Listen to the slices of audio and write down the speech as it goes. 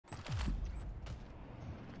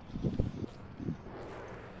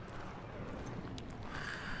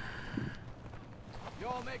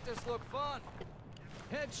make this look fun.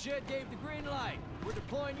 Head shed gave the green light. We're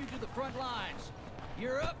deploying you to the front lines.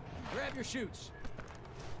 You're up. Grab your chutes.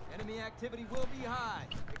 Enemy activity will be high.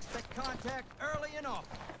 Expect contact early and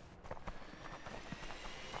often.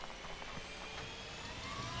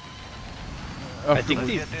 I think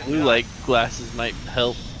these blue light glasses might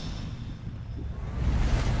help.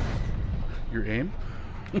 Your aim?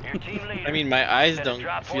 I mean, my eyes don't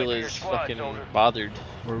feel as fucking bothered.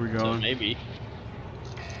 Where are we So going? maybe.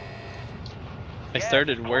 I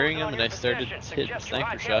started wearing them and I started hitting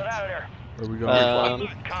sniper shots. Where are we going?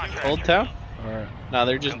 Old Town? Alright. No,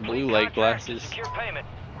 they're just blue light glasses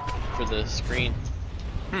for the screen.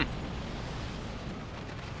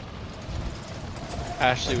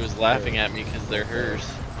 Ashley was laughing at me because they're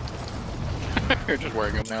hers. You're just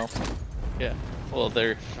wearing them now. Yeah. Well,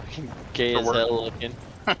 they're fucking gay as hell looking.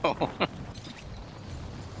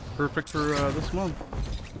 Perfect for this month.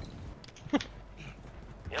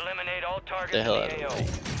 Eliminate all targets The hell in out the of AO. the way.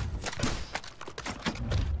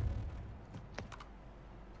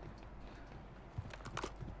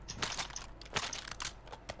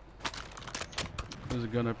 There's a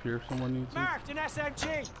gun up here if someone needs it. Marked an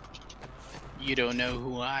SMG. You don't know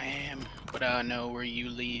who I am, but I know where you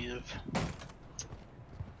live.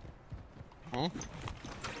 Huh?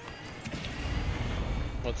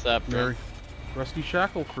 What's that, bro? Mary. Rusty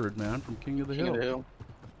Shackleford, man, from King of the King of the Hill.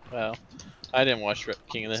 Hill. Wow. I didn't watch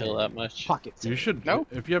King of the Hill that much. You should. No?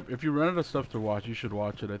 If you run out of stuff to watch, you should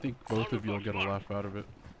watch it. I think both of you will get a laugh out of it.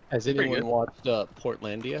 Has Pretty anyone good. watched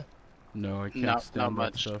Portlandia? No, I can't Not stand that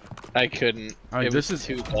much. stuff. I couldn't. I mean, It this was is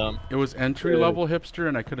too dumb. It was entry level hipster,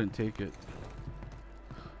 and I couldn't take it.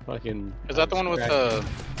 Fucking. Is that the one with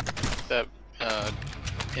that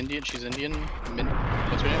Indian? She's Indian.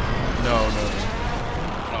 What's her name? No.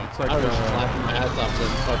 No. It's like I was laughing my ass off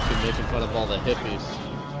and fucking making fun of all the hippies.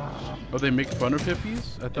 oh, they make fun of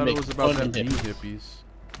hippies? I thought it make was about fun them of being hippies. hippies.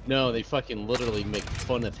 No, they fucking literally make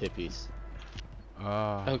fun of hippies.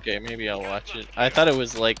 Ah. Okay, maybe I'll watch it. I thought it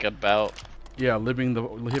was like about. Yeah, living the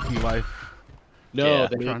hippie life, No, Yeah.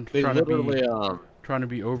 they Trying to literally trying to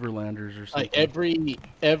be overlanders or something. like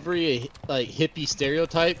every like hippie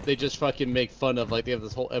stereotype they just fucking make fun of. Like they have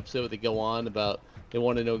this whole episode where they go on about they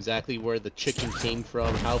want to know exactly where the chicken came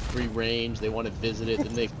from, how free range, they want to visit it,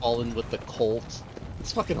 then they fall in with the cult.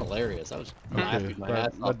 It's fucking hilarious. I was Okay, laughing my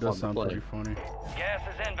ass that off does on sound the pretty plane. funny. Gas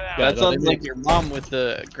is inbound. Yeah, That no, sounds they like make- your mom with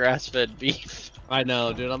the grass-fed beef. I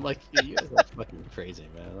know, dude. I'm like, you guys are fucking crazy,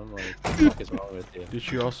 man. I'm like, what the fuck is wrong with you? Did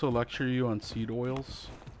she also lecture you on seed oils?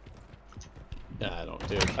 Nah, I don't,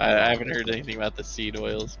 dude. I haven't heard anything about the seed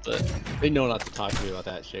oils, but They know not to talk to me about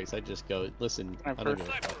that shit. 'Cause I just go, listen. I've I don't heard.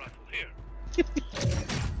 give a fuck.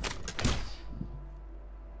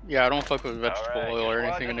 Yeah, I don't fuck with vegetable All right, oil or your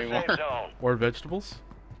anything squad's in the anymore. safe zone. Or vegetables?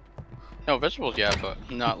 No, vegetables, yeah, but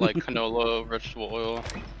not like canola vegetable oil.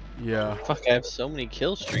 Yeah. fuck, I have so many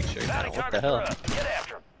kill streaks right now. Bounty What the targets are hell? up. Get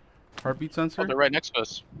after 'em. Heartbeat sensor? Oh, they're right next to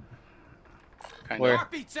us. Kind Where? of.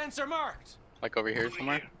 Heartbeat sensor marked. Like over here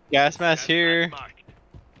somewhere. Gas mask here.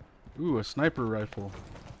 Ooh, a sniper rifle.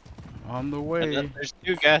 On the And way. then there's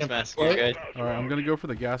two gas masks here, guys. Alright, I'm gonna go for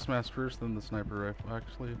the gas mask first, then the sniper rifle,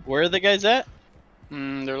 actually. Where are the guys at?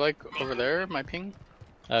 They're like over there, my ping.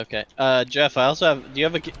 Okay. Jeff, I also have. Do you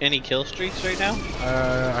have any kill streaks right now?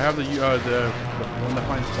 I have the one that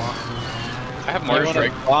finds boxes. I have You more want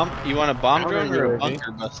strike. You want a bomb I don't drone or a remember,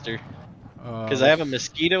 bunker buster? Because I have a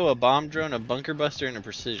mosquito, a bomb drone, a bunker buster, and a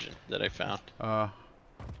precision that I found.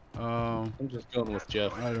 I'm just going with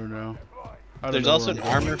Jeff. I don't know. I don't There's know also where an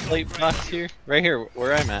I'm going. armor plate box here, right here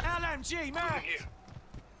where I'm at. LMG marked.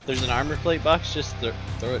 There's an armor plate box. Just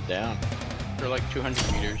throw it down. They're like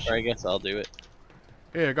 200 meters. Or I guess I'll do it.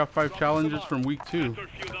 Hey, I got 5 challenges from week 2.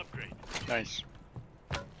 Nice.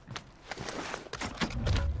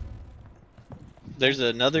 There's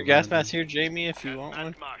another gas mask here, Jamie, if you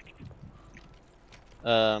want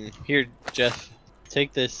one. Here, Jeff,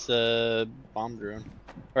 take this bomb drone.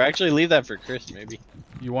 Or actually, leave that for Chris, maybe.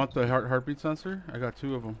 You want the heartbeat sensor? I got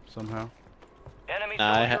 2 of them somehow. Enemy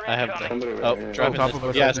Nah, I soldier have incoming. the. Oh, drop top it. of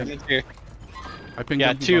us, Yeah, I think. someone's here. I pinged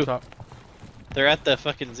Yeah, them 2. on top. They're at the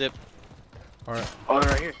fucking zip. Alright. Oh, they're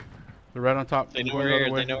right here. They're right on top. They know I'm we're going the here,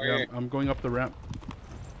 other way. they know we're Yeah, here. I'm going up the ramp.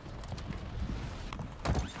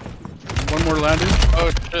 One more landing.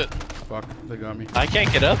 Oh shit. Fuck, they got me. I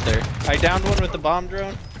can't get up there. I downed one with the bomb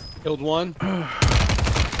drone. Killed one. Mortar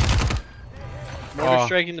Oh.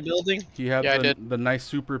 striking the building. He had Yeah, I the, did. the nice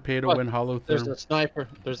super pay to Look, win hollow There's therm. a sniper.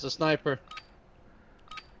 There's a sniper.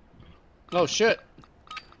 Oh shit.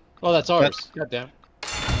 Oh, that's ours. God damn.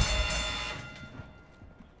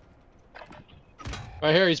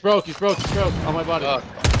 Right here, he's broke. He's broke. He's broke. On my body.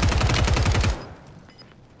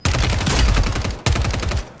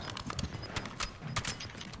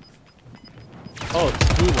 Oh, it's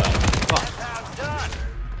Gulag. Fuck. Sounds done.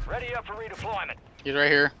 Ready up for redeployment. He's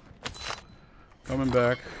right here. Coming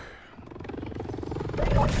back.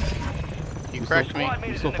 He cracked me.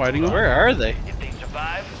 You still fighting them? Where are they? If they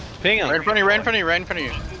survive, Ping Right them. in front of you, right in front of you, right in front of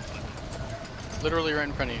you. Literally right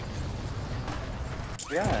in front of you.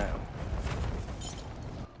 Yeah.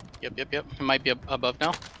 Yep. It might be above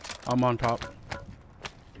now. I'm on top.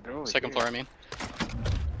 Second floor, I mean.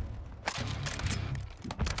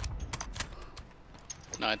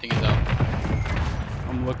 No, I think he's out.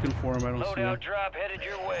 I'm looking for him. I don't see him. loadout drop headed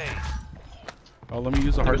your way. Oh, let me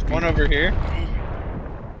use a There's heartbeat. one over here.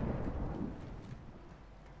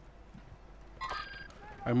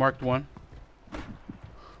 I marked one.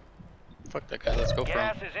 Fuck that guy, let's go for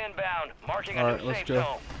Gas him. is inbound. Marking a Alright, new let's safe go.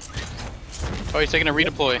 zone. Oh, he's taking a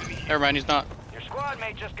redeploy. Never mind, he's not. Your squad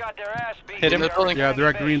mate just got their ass beat. Hit him. In the building. Yeah, they're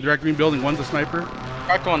at green. They're at green building. One's a sniper.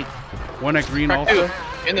 Cracked one. One at green Cracked also.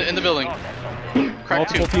 two. In the building.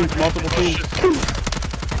 Cracked Multiple two. teams. Multiple teams.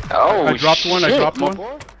 Oh, I dropped one. I shit. dropped one.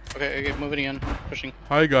 Okay, moving in. Pushing.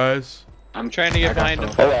 Hi guys. I'm trying to get behind him.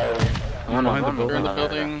 Behind the They're in building. the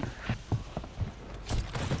building.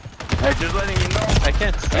 Hey, just letting you know. I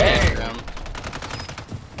can't see it. Damn.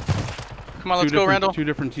 Come on, let's go, Randall. Two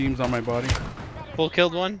different teams on my body. Full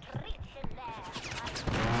killed one.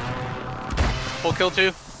 Full kill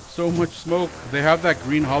two. So much smoke. They have that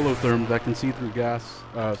green holotherm that can see through gas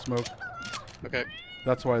smoke. Okay.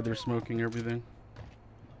 That's why they're smoking everything.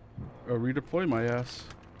 Redeploy my ass.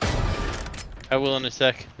 I will in a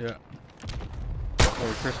sec. Yeah.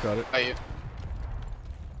 Oh, Chris got it. Got you.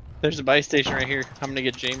 There's a buy station right here. I'm gonna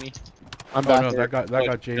get Jamie. I'm Oh back no, there. that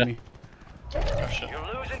got Jamie. Oh shit. You're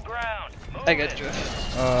losing ground. Move I got it. you.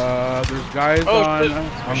 There's guys Oh, on, shit.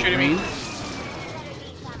 on Shooting green. me.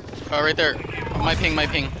 Oh, right there. My ping.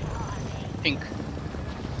 Pink.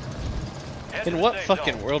 Head In to the what safe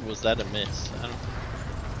fucking zone. world was that a miss? I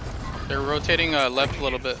don't... They're rotating left a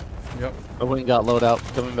little bit. Yep. I went and got loadout.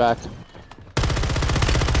 Coming back.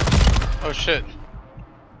 Oh shit.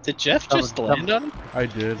 Did Jeff just land on him? I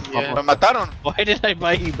did. Yeah. Me mataron. Why did I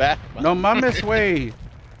buy you back? No mames way.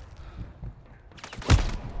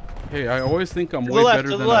 Hey, I always think I'm To the way left, better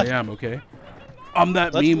to the than left. I am, okay? I'm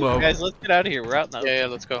that Let's meme move, of guys. Let's get out of here. We're out now. Yeah,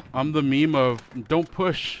 let's go. I'm the meme of don't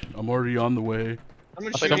push. I'm already on the way. I'm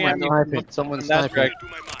gonna I shoot think you I'm Sniping. Someone's from that sniping.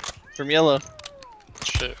 track. From yellow.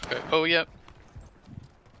 Shit. Okay. Oh, yep.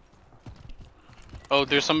 Oh,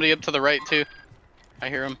 there's somebody up to the right too. I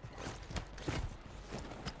hear him.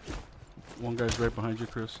 One guy's right behind you,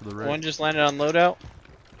 Chris, to the right. One just landed on loadout.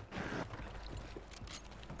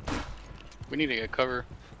 We need to get cover.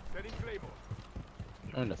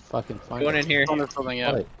 Trying to fucking find Going it. in here. On this building,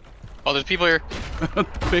 yeah. Right. Oh, there's people here.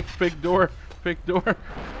 Big door. Big door.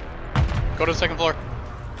 Go to the second floor.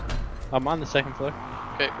 I'm on the second floor.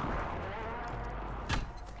 Okay.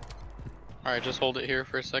 Alright, just hold it here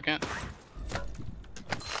for a second.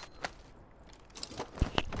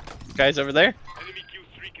 Guys over there.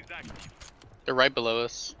 They're right below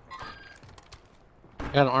us.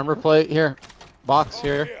 Got an armor plate here. Box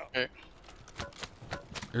here. Okay.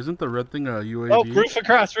 Isn't the red thing a UAV? Oh, roof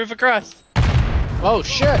across. Roof across. Oh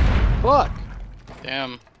shit! Fuck!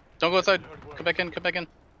 Damn. Don't go outside. Come back in. Come back in.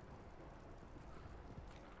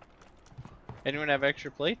 Anyone have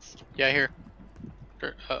extra plates? Yeah, here.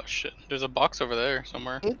 Oh shit. There's a box over there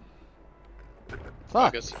somewhere. I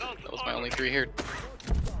Fuck! guess that was my only 3 here.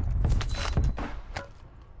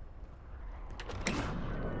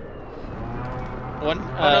 One.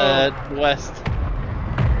 West.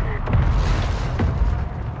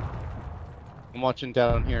 I'm watching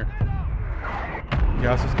down here.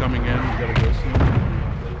 Gas is coming in. We gotta go soon.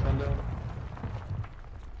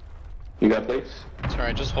 You got plates?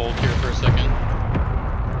 Sorry, just hold here for a second.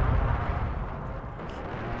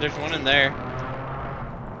 There's one in there.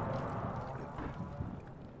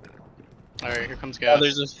 Alright, here comes Oh, gas.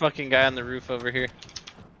 there's this fucking guy on the roof over here.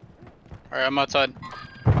 Alright, I'm outside.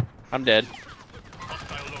 I'm dead.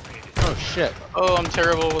 Oh shit! Oh, I'm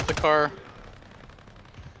terrible with the car.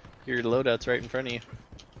 Your loadout's right in front of you.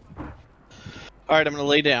 Alright, I'm gonna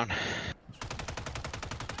lay down.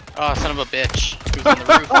 Oh, son of a bitch. He was on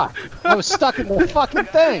the roof. Fuck! I was stuck in the fucking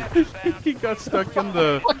thing. He got stuck in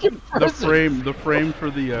the Fucking prison. the frame for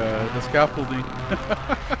the scaffolding.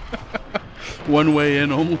 One way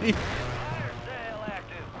in only. Sale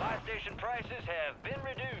active. Buy station prices have been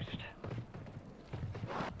reduced.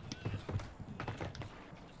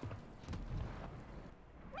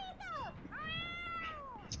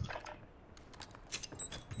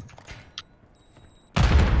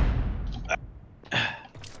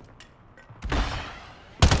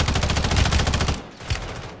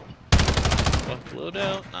 Fuck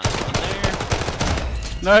loadout. Not one there.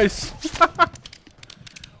 Nice.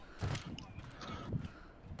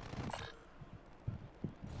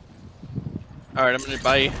 Alright, I'm gonna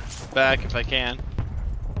buy you back if I can.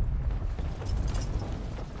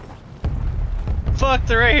 Fuck,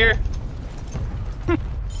 they're right here.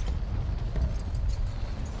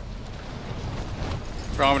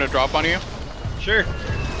 Bro, I'm gonna drop on you. Sure.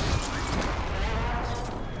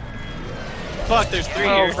 Fuck, there's 3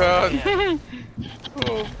 Oh here. god.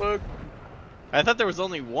 Oh fuck. I thought there was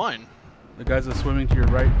only 1. The guys are swimming to your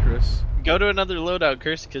right, Chris. Go to another loadout,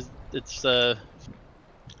 Chris, because it's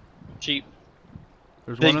cheap.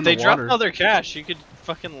 There's They, one in they the dropped water. all their cash. You could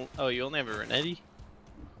fucking. Oh, you only have a Renetti?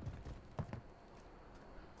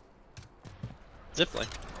 Zipline.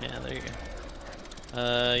 Yeah, there you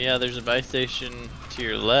go. Yeah, there's a buy station to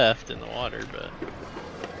your left in the water, but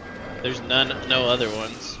there's no other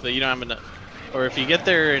ones. But you don't have enough. Or if you get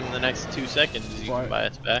there in the next 2 seconds, you can buy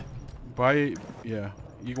us back. Buy, yeah.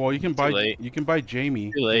 You can buy. late. You can buy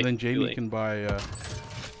Jamie, Too late, and then too Jamie late. can buy.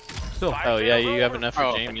 Still. Oh yeah, you have enough for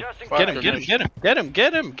Oh. Jamie. Adjusting Get him, Fuck, get him, get him, get him,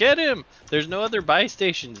 get him, get him! There's no other buy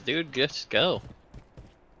stations, dude. Just go.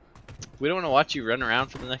 We don't want to watch you run around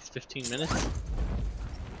for the next 15 minutes.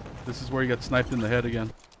 This is where you get sniped in the head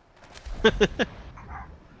again.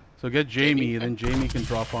 So get Jamie, and then Jamie can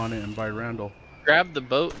drop on it and buy Randall. Grab the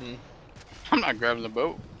boat and. I'm not grabbing the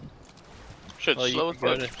boat. Shit, Oh, you slow as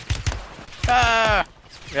can go fuck. to. Ah!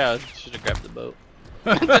 Yeah, should have grabbed the boat.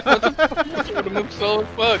 Would have moved slow as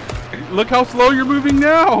fuck. Look how slow you're moving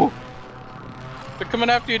now. They're coming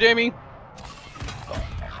after you, Jamie.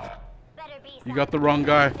 You got the wrong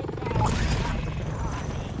guy.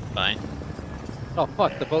 Fine. Oh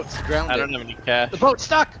fuck, the boat's grounded. I don't have any cash. The boat's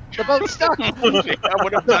stuck! The boat's stuck! I would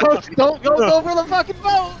have The boat's don't go for the fucking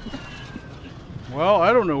boat! Well,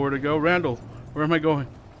 I don't know where to go. Randall, where am I going?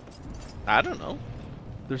 I don't know.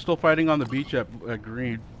 They're still fighting on the beach at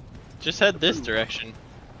Green. Just head this direction.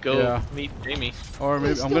 Go Yeah. meet Jamie. Or maybe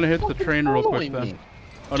He's I'm gonna hit still the fucking train real quick following then. me.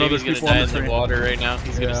 Oh no, there's Jamie's people gonna on die the in the train. water right now.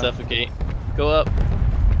 He's Yeah. gonna suffocate. Go up.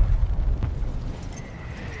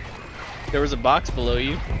 There was a box below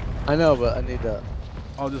you. I know, but I need to...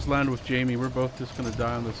 I'll just land with Jamie. We're both just gonna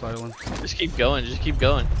die on this island. Just keep going. Just keep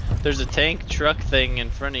going. There's a tank truck thing in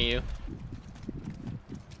front of you.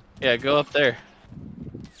 Yeah, go up there.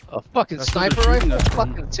 A fucking That's where sniper they're shooting rifle? us from.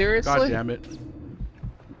 Fucking seriously? God damn it!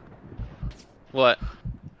 What?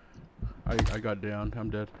 I got down. I'm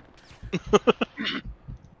dead.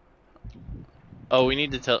 Oh, we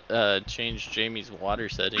need to tell change Jamie's water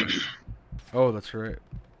settings. Oh, that's right.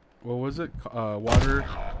 What was it?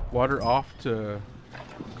 Water off to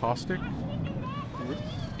caustic.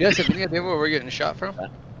 You guys have any idea where we're getting shot from?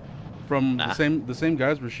 From Nah. the same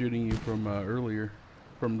guys were shooting you from earlier,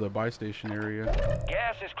 from the buy station area.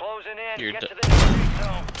 Gas is closing in. You're Get d- to the safe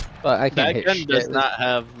zone. But I can't That hit gun shit. does not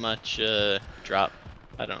have much drop,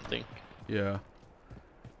 I don't think. Yeah.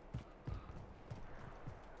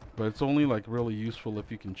 But it's only like really useful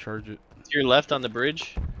if you can charge it. To your left on the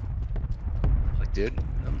bridge. Like, dude,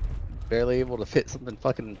 I'm barely able to fit something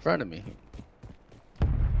fucking in front of me.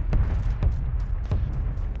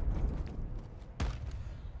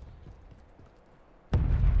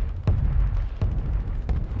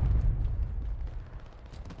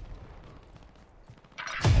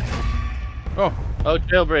 Oh, Oh,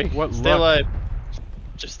 jailbreak. What Stay luck. alive.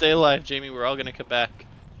 Just stay alive, Jamie. We're all gonna come back.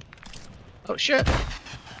 Oh shit!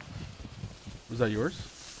 was that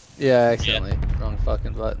yours? Yeah, accidentally. Wrong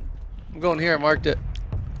fucking button. I'm going here, I marked it.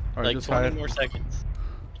 All right, Like just 20 hide. more seconds.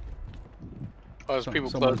 Oh, there's people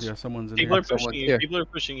someone's, close. yeah, someone's in People here. are pushing Someone's you. here. People are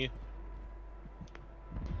pushing you.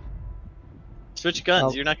 Switch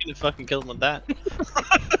guns. Oh. You're not gonna fucking kill them with that.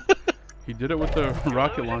 He did it with the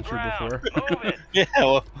rocket Losing launcher ground. before. Move it. Yeah.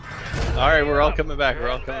 Well. All right, we're all coming back. We're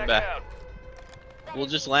all Heading coming back. out. We'll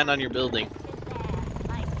just land on your building.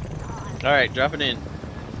 All right, drop it in.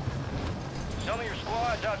 Some of your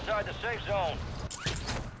squad's outside the safe zone.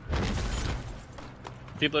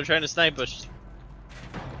 People are trying to snipe us.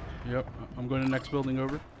 Yep, I'm going to the next building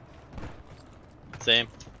over. Same.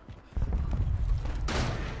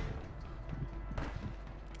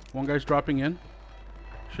 One guy's dropping in.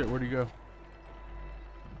 Shit, where'd he go?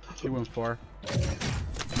 He went far.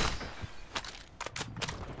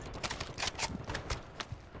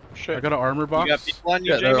 Shit. I got an armor You got box. people on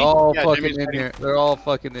you, Yeah, Jamie? they're all Yeah, fucking Jamie's in ready. here. They're all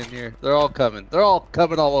fucking in here. They're all coming. They're all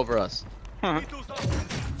coming all over us.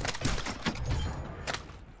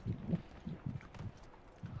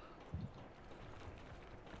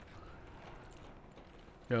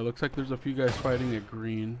 Yeah, it looks like there's a few guys fighting at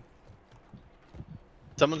green.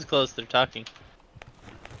 Someone's close. They're talking.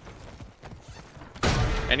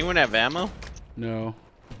 Anyone have ammo? No.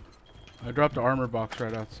 I dropped the armor box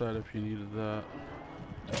right outside if you needed that.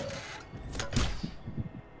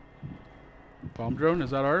 Bomb drone,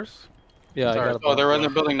 is that ours? Yeah, I Sorry. got a Oh, they're bomb in the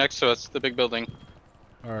drone. building next to us, the big building.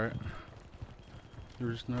 Alright.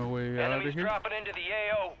 There's no way out of Enemies here? dropping into the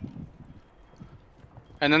AO.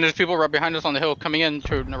 And then there's people right behind us on the hill coming in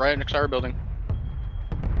to right next to our building.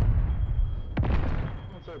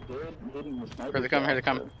 Here they come, here they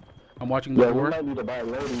come. I'm watching the door.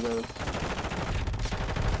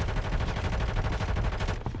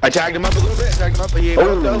 I tagged him up a little bit. Tagged him up, but he ain't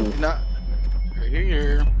out though. Nah. Right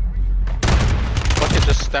here. Fuck it,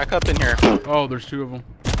 just stack up in here. Oh, there's two of them.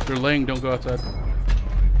 They're laying, don't go outside.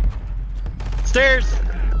 Stairs!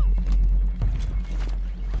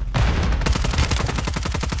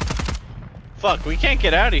 Fuck, we can't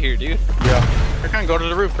get out of here, dude. Yeah. They're gonna go to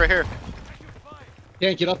the roof right here.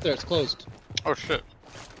 Can't get up there, it's closed. Oh shit.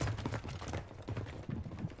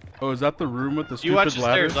 Oh, is that the room with the You watch stupid the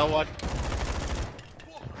ladder? stairs, I'll watch.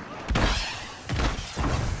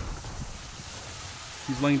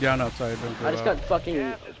 He's laying down outside, don't go I just out. got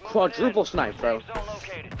fucking quadruple sniped, bro. Zone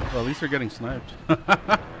located. Well, at least they're getting sniped.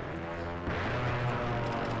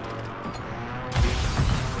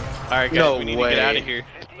 Alright guys, No we need way. to get out of here.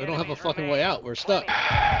 We don't have a fucking way out. We're stuck.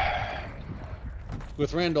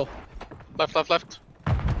 With Randall. Left, left, left.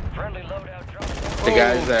 Friendly loadout drone. The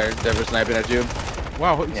guys that were sniping at you.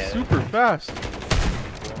 Wow, he's Yeah. super fast.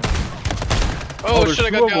 Oh, there's shit, I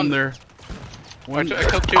two got of down. them there. One, I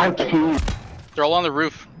killed two. They're all on the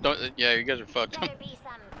roof. Don't. Yeah, you guys are fucked. There'll be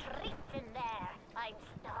some treats in there. I'm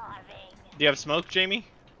starving. Do you have smoke, Jamie?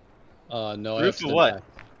 No, I Roof have of to what? back.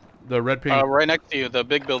 the red paint. Right next to you, the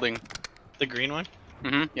big building. The green one?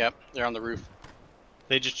 Mm-hmm. Yep, they're on the roof.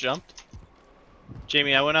 They just jumped?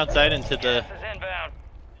 Jamie, I went outside into the Gas is inbound.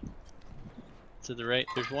 to the right.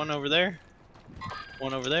 There's one over there.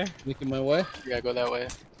 One over there. Making my way. Yeah, go that way.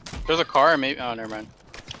 There's a car, maybe. Oh, never mind.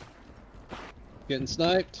 Getting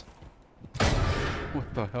sniped.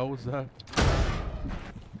 What the hell was that?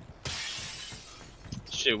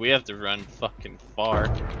 Shit, we have to run fucking far.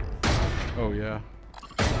 Oh yeah.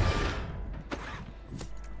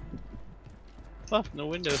 Fuck, no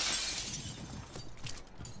windows.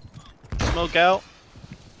 Smoke out.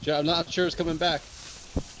 I'm not sure it's coming back.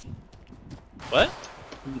 What?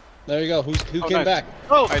 There you go. Who Oh, came nice. back?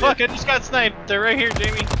 Oh I fuck, did. I just got sniped. They're right here,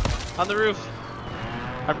 Jamie. On the roof.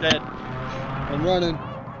 I'm dead. I'm running.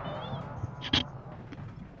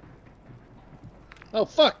 Oh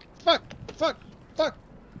fuck! Fuck! Fuck! Fuck!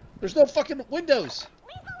 There's no fucking windows.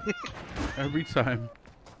 Every time.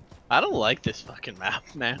 I don't like this fucking map,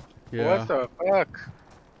 man. Yeah. What the fuck?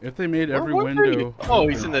 If they made every Where are you? window. Oh,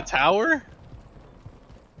 he's in the tower?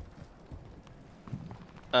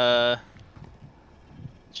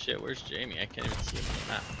 Shit, where's Jamie? I can't even see him on the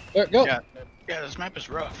map. There, go. Yeah, this map is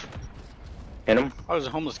rough. Hit him. I was a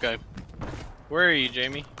homeless guy. Where are you,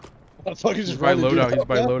 Jamie? What the fuck is He's just by running? loadout. He's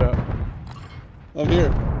by loadout. I'm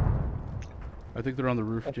here. I think they're on the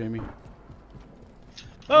roof, Jamie.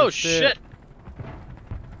 Oh shit. shit!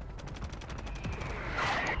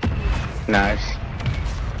 Nice.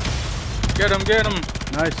 Get him, get him,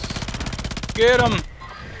 Nice. get him!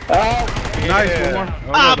 Nice. One more.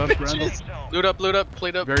 Oh Ah, no, that's Randall. Zone. Loot up,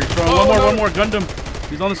 plate up. Very strong. Oh, one more. no. One more. Gunned him.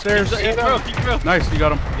 He's on the stairs. Keep broke. Nice. You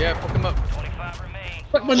got him. Yeah, fuck him up. 25 remain.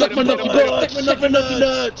 Fuck my nuts, my nuts, my nuts, my nuts, my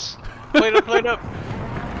nuts. Plate up, plate up.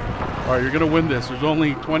 All right, you're gonna win this. There's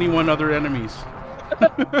only 21 other enemies.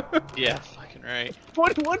 Yeah, fucking right.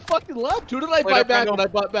 21 fucking left. Who did I Wait buy up, back Randall. when I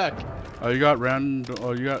bought back? Oh, you got Randall.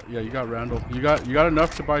 Oh, you got Randall. You got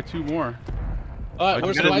enough to buy 2 more. Alright, I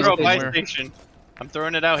where's just the I'm gotta gonna throw throw a buy buy somewhere. station. I'm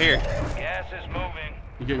throwing it out here. Gas is moving.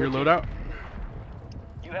 You get your loadout.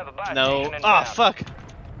 You have a buy No. station Ah, inbound. fuck.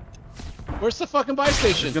 Where's the fucking buy It's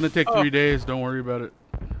station? gonna take 3 days. Don't worry about it.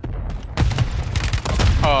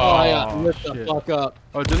 Oh, I Oh, got lit the shit. fuck up.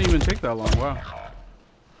 Oh, it didn't even take that long. Wow.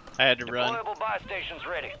 I had to run. Deployable buy stations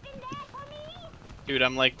ready. Dude,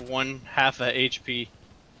 I'm like 1/2 a HP.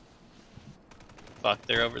 Fuck,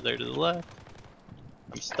 they're over there to the left.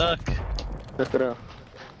 I'm stuck. Espera.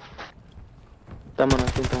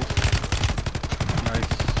 Vámonos entonces. Nice.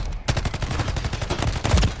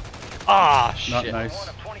 Ah, Not shit. nice. One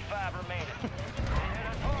of 25 remaining.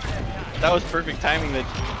 That was perfect timing that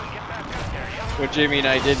when Jamie and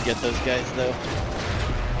I did get those guys, though.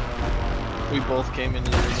 We both came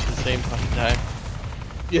into the room at the same fucking time.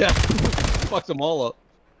 Yeah. Fucked them all up.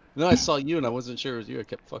 And then I saw you and I wasn't sure it was you. I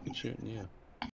kept fucking shooting you.